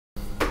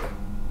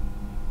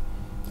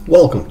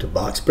Welcome to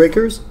Box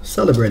Breakers,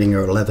 celebrating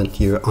our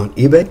 11th year on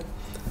eBay.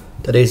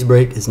 Today's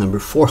break is number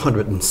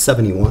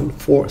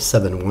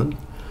 471.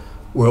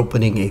 We're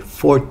opening a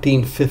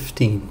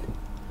 1415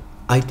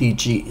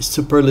 ITG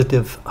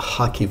superlative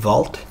hockey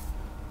vault.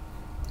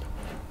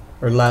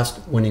 Our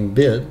last winning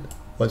bid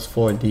was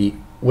for the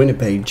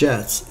Winnipeg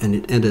Jets, and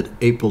it ended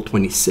April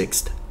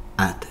 26th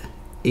at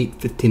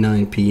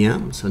 8:59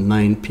 p.m., so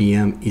 9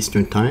 p.m.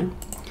 Eastern Time.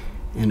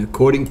 And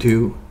according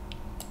to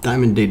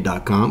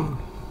diamonddate.com,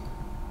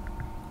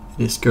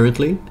 it is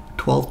currently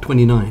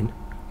 12:29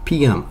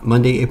 p.m.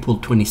 Monday, April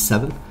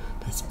 27th.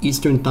 That's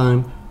Eastern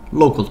Time,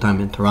 local time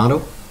in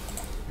Toronto.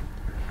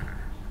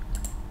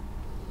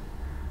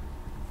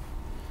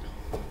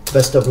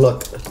 Best of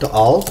luck to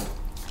all.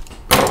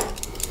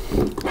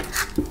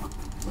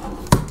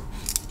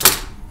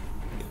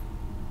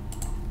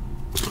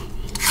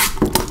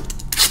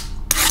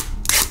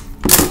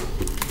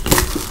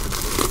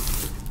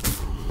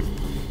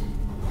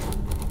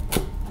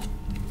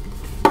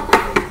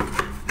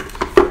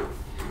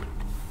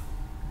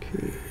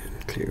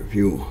 Clear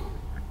view.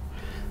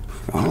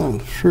 Oh,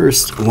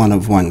 first one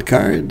of one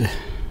card.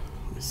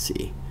 Let's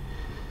see.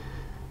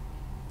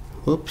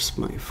 Whoops,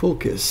 my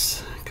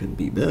focus could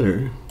be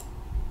better.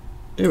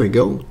 There we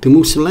go.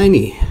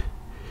 Mussolini.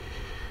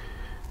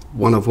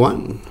 One of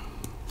one.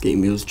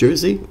 Game used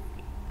jersey.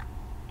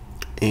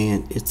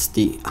 And it's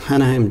the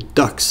Anaheim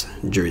Ducks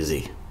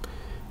jersey.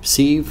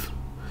 Receive.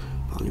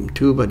 Volume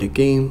 2 by the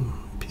game.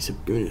 Piece of,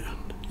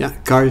 yeah,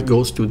 card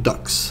goes to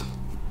Ducks.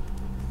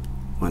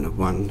 One of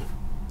one.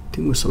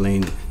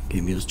 Mussolini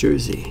game used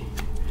jersey.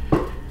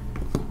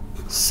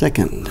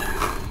 Second,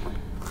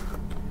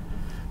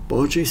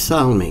 Boji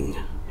Salming.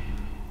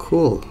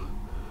 Cool.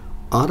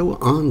 Ottawa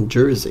on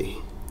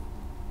jersey.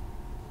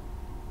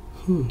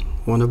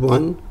 One of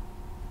one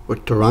for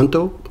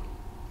Toronto.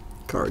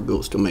 Card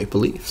goes to Maple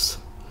Leafs.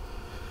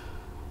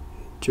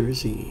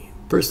 Jersey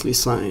personally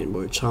signed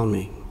by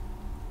Salming.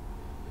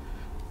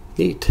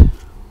 Neat.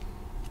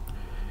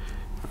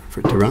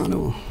 For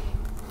Toronto,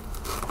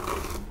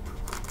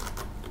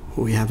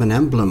 we have an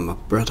emblem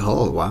of Brett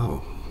Hall.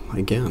 Wow.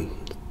 Again,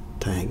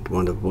 tagged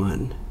one of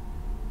one.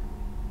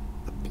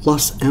 A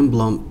plus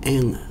emblem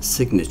and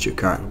signature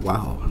card.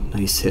 Wow.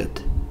 Nice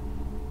hit.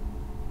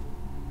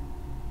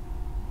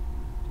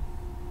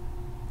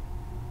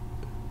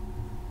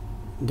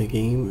 The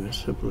game is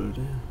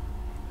superlative.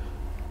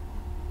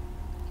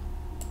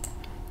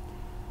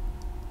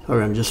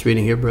 Sorry, I'm just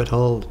reading here. Brett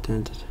Hall.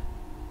 It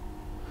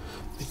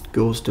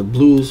goes to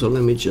Blues, so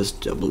let me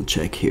just double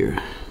check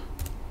here.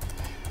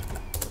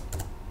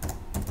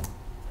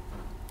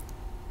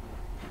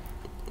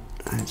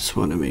 I just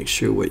want to make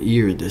sure what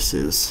year this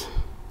is.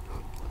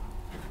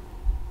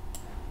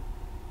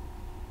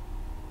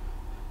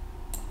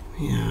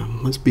 Yeah,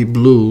 must be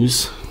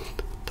Blues.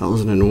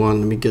 2001.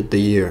 Let me get the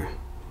year.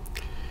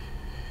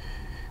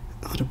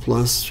 Auto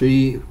Plus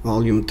 3,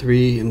 Volume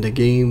 3 in the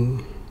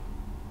game.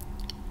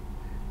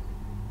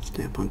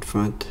 Stamp on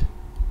front.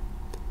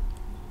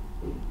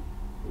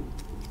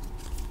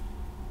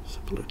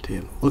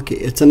 Okay,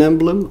 it's an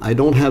emblem. I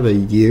don't have a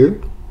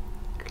year.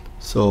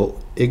 So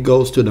it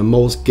goes to the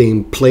most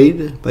game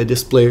played by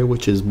this player,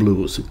 which is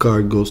Blues. The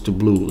card goes to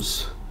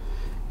Blues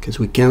because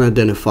we can't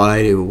identify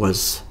if it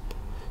was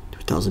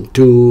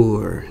 2002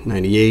 or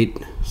 98.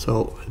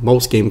 So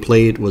most game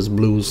played was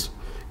Blues.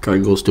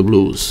 Card goes to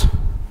Blues.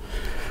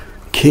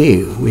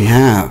 Okay, we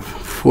have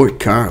fourth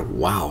card.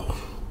 Wow.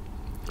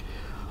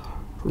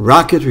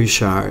 Rocket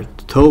Richard,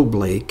 Toe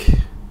Blake,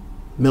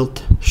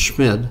 Milt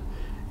Schmid,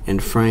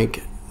 and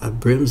Frank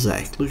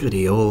Brimzak. Look at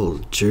the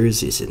old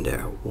jerseys in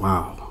there.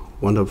 Wow.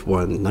 One of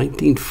one.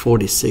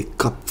 1946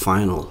 Cup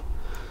Final.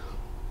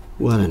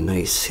 What a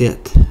nice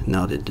hit.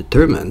 Now to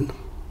determine.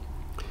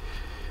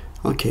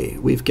 Okay,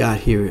 we've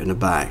got here in the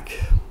back.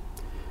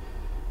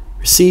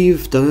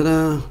 Receive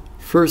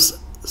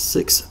first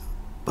 6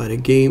 by the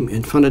game.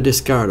 In front of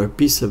this card, a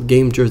piece of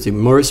game jersey.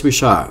 Maurice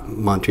Richard,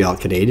 Montreal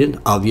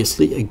Canadian.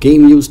 Obviously, a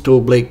game used Toe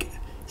Blake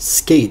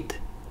skate.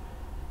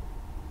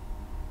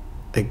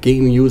 A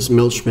game used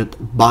Milt Schmidt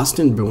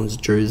Boston Bruins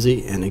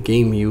jersey, and a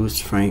game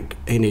used Frank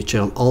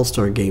NHL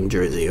All-Star game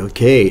jersey.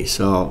 Okay,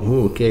 so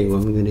well,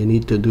 I'm gonna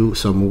need to do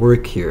some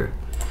work here.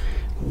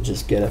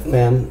 Just get a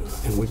pen,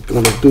 and we're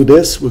gonna do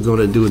this. We're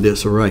gonna do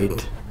this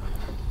right.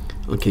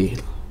 Okay,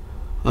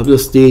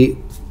 obviously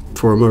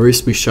for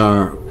Maurice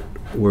Richard,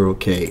 we're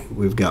okay.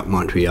 We've got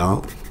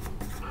Montreal.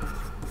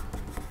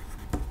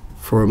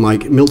 For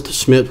Mike Milt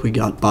Schmidt, we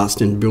got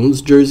Boston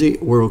Bruins jersey.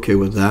 We're okay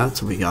with that,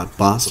 so we got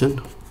Boston.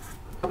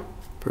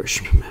 For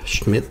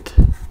Schmidt.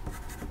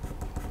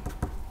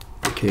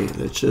 Okay,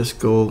 let's just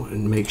go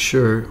and make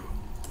sure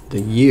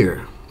the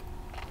year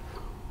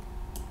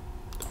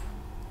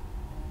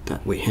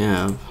that we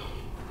have.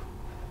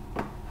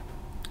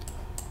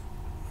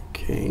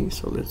 Okay,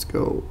 so let's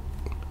go.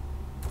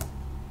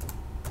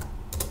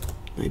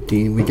 We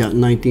got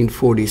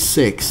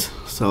 1946.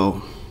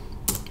 So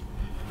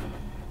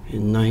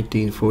in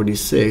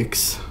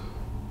 1946.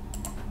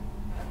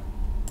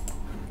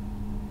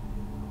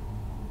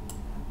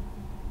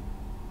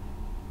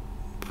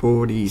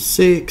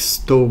 1946,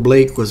 Toe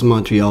Blake was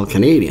Montreal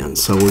Canadiens.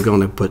 So we're going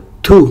to put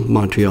 2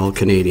 Montreal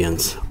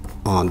Canadiens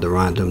on the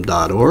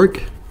random.org.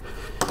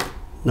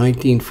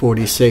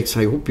 1946,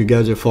 I hope you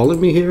guys are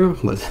following me here,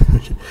 but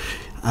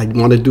I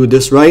want to do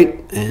this right,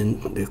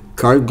 and the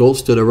card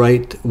goes to the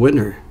right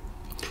winner.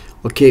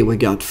 Okay, we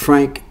got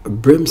Frank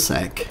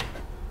Brimsack.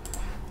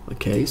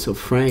 Okay, so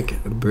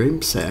Frank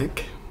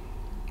Brimsack.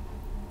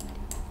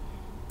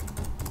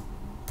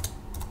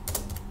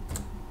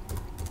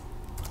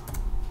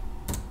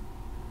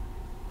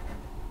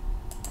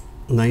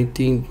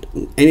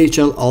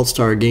 NHL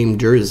All-Star Game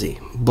jersey,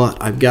 but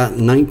I've got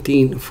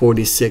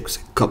 1946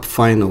 Cup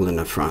Final in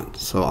the front,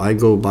 so I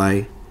go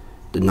by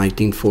the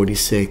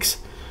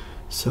 1946.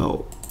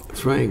 So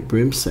Frank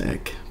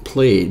Brimsack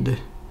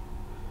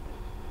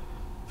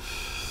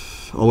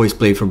always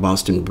played for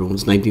Boston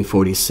Bruins.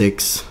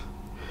 1946,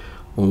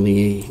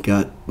 only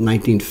got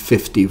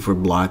 1950 for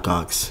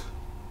Blackhawks.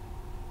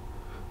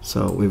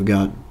 So we've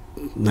got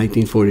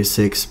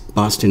 1946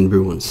 Boston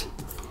Bruins.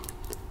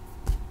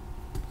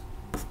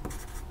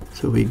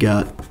 So we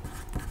got,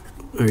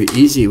 very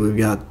easy, we've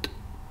got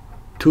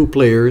 2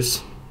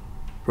 players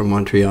for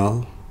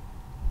Montreal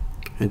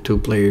and 2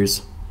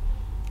 players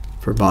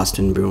for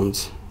Boston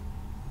Bruins.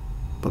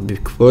 But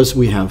because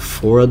we have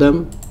 4 of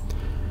them,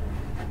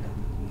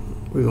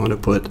 we're going to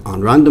put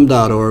on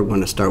random.org, we're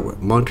going to start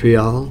with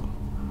Montreal,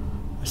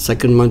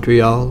 second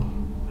Montreal,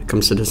 it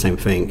comes to the same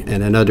thing,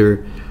 and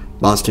another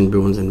Boston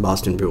Bruins and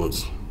Boston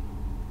Bruins.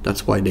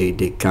 That's why they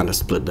kind of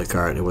split the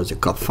card. It was a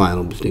cup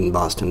final between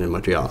Boston and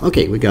Montreal.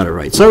 Okay, we got it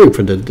right. Sorry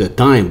for the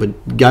time,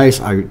 but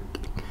guys, I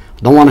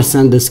don't want to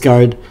send this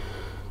card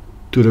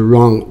to the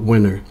wrong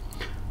winner.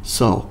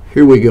 So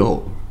here we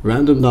go.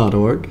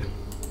 Random.org.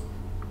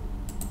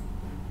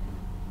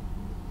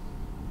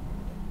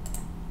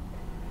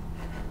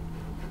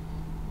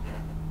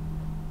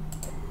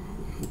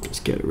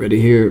 Let's get it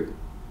ready here.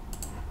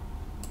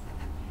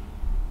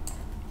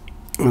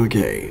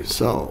 Okay,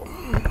 so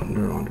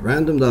we're on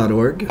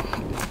random.org.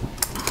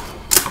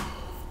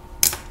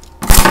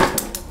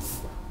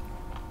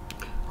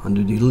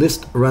 Under the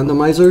list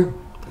randomizer,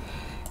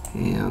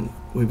 and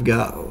we've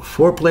got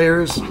 4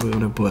 players. We're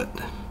gonna put,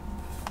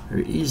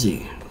 very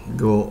easy,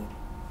 go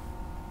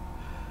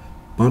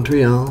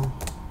Montreal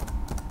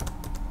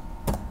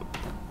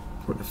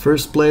for the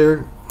first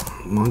player,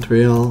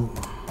 Montreal,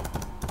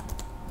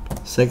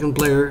 second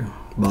player,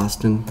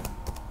 Boston,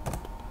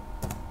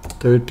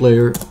 third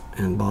player,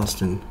 and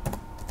Boston,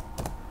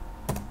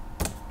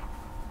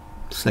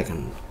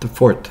 second to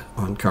fourth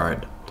on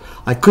card.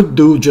 I could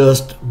do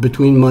just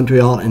between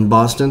Montreal and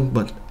Boston,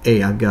 but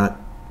hey, I've got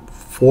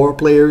 4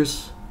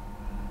 players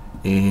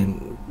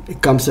and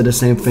it comes to the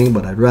same thing,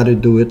 but I'd rather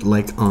do it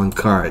like on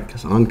card,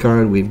 because on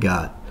card we've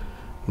got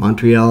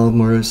Montreal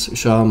Maurice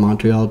Shaw,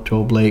 Montreal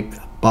Toe Blake,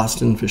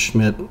 Boston for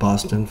Schmidt,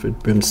 Boston for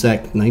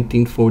Brimsack.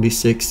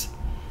 1946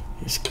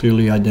 is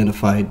clearly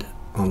identified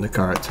on the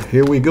card. So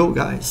here we go,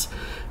 guys.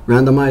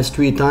 Randomized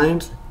 3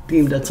 times.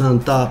 Team that's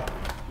on top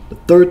the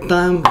 3rd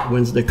time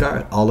wins the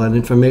card. All that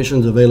information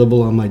is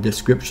available on my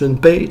description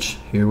page.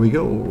 Here we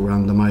go.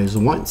 Randomize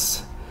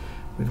once.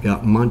 We've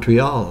got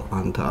Montreal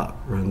on top.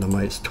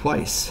 Randomize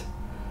twice.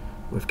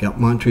 We've got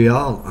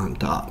Montreal on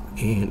top.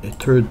 And a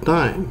 3rd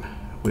time,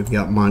 we've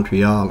got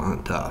Montreal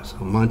on top. So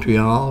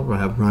Montreal, we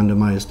have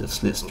randomized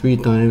this list 3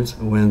 times,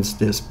 wins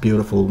this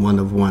beautiful 1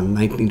 of 1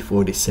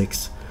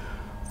 1946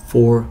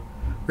 for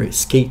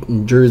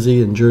skating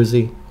jersey and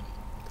jersey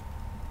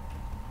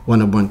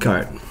 1 of 1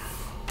 card.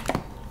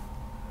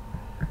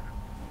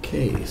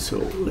 Okay, so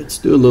let's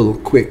do a little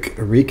quick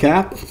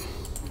recap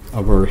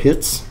of our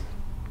hits.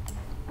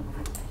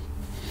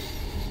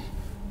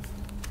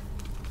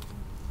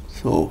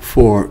 So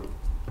for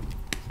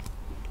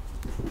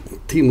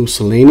Team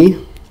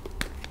Mussolini,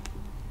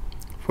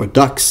 for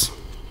Ducks,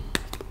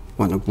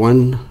 1 of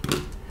 1,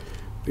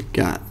 we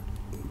got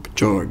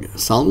George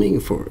Salming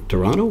for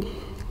Toronto,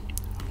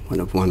 1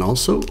 of 1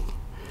 also. We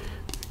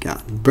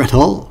got Brett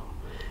Hull,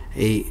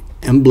 a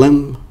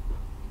emblem,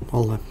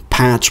 well, a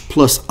patch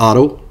plus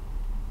auto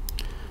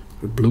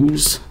for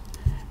Blues,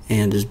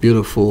 and this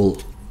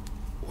beautiful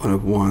 1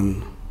 of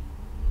 1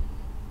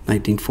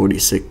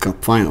 1946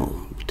 Cup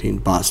Final between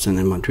Boston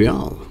and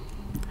Montreal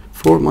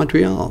for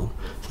Montreal.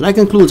 So that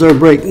concludes our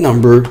break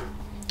number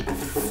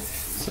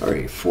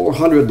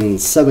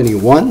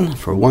 471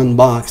 for 1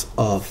 box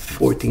of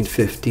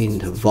 1415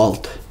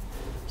 Vault,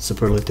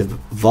 Superlative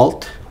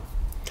Vault.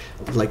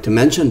 I'd like to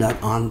mention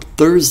that on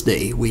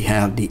Thursday we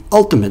have the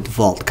Ultimate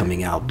Vault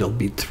coming out. There'll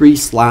be 3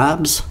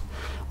 slabs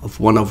of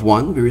 1 of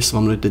 1, very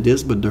similar to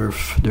this, but they're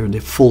the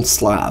full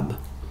slab.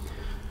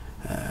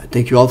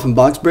 Thank you all from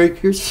Box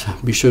Breakers.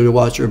 Be sure to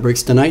watch our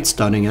breaks tonight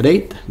starting at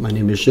 8. My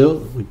name is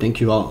Gilles. We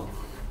thank you all.